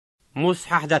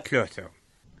مصحح دتلوثو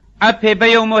أبي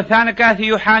بيوم ثانكاث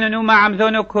يوحانو ما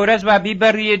عمذونو كورزبا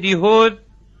ببرية ديهود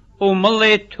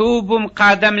وملي توبم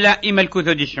قادم لا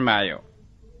إمالكوثو دي شمايو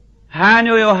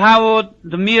هانو يهاو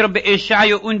ضمير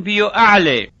بإشعيو أنبيو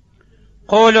أعلى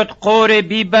قولت قوري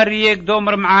ببريك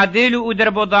دومر معادلو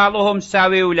ودربو ضالوهم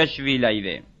ساوي ولشوي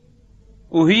ليذي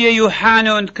وهي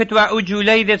يوحانو كتوا أجو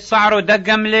ليذي صعرو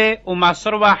دقملي وما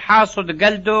صروا حاصد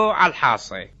قلدو على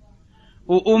الحاصي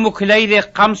وأمك ليذي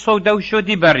قمصو دوشو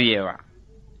دي بريوا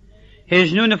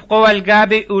هجنون في قوى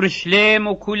القابي ورشليم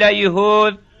وكولا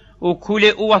يهود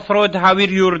وكولا أوثرود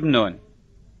هاوير يوردنون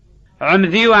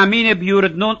عمذي وامين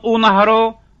بيوردنون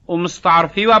ونهرو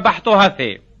ومستعرفي وبحطو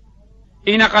هثي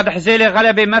إنا قد حزيلي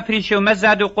غلبي مفريشي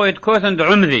ومزاد وقويت كوثند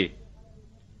عمذي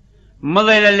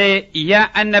مضي لي يا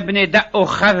أن ابني دقو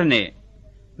خذني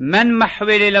من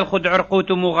محويلي للخد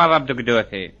عرقوت مغضب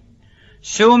دقدوثي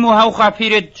سومو هاو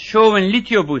خافيرد شوون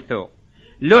ليتيو بوثو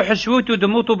لو حشوتو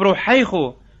دموتو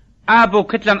بروحيخو أبو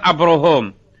كتلن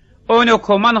أبروهم أونو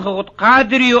كمان غد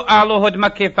قادريو آلوهد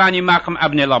مكيفاني ماقم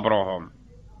أبني لبروهم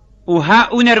وها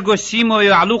أونرغو سيمو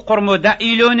يعلو قرمو دا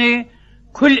إيلوني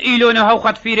كل إيلوني هاو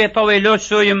خد فيري طويلو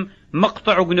سويم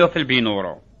مقطع جنو في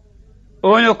البينورو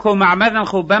أونو كو معمذن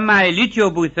خو بما ليتيو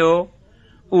بوثو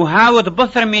وهاود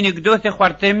بصر من قدوثي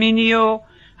خوارتمينيو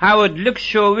هاود لك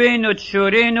شوينو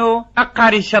تشورينو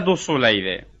أقاري شدو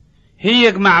صوليذي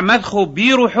هيك معمذ خو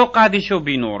بيروحو قادشو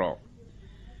بينورو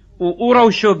وأورو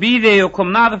شو بيذي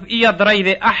يكم ناظف إيا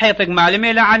دريذي أحيطك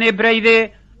معلمي لعني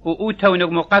بريذي وأوتونك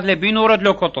مقاتلة بينورد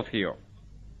لو كطفيو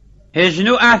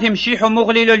هجنو آثم شيحو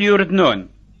مغليلو اليوردنون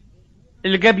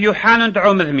القب يوحانون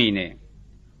دعو مذميني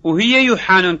وهي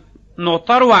يوحانون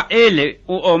نوطروا إيلي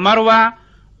وأمروا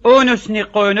أونسني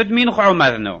قويند مين خعو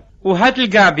مذنو وهات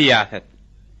القابياثت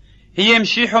هي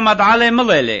مشيحو مدعالي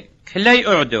مليلي كلي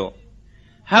أعدو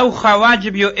هاو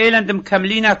خواجب يو إيلند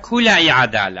مكملينا كولا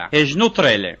إعادالة هجنو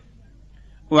طريلي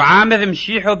وعامذ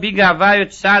مشيحو بيقا فايو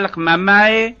تسالق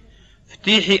مماي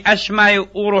فتيحي أشماي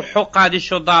وورو حقا دي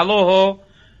شو ضالوهو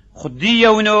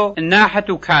خديونو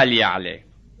ناحتو كالي عليه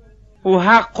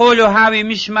وها قولو هاوي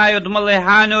مش ما يضملي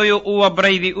هانو يو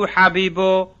بريدي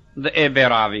وحبيبو ذئي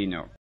براوينو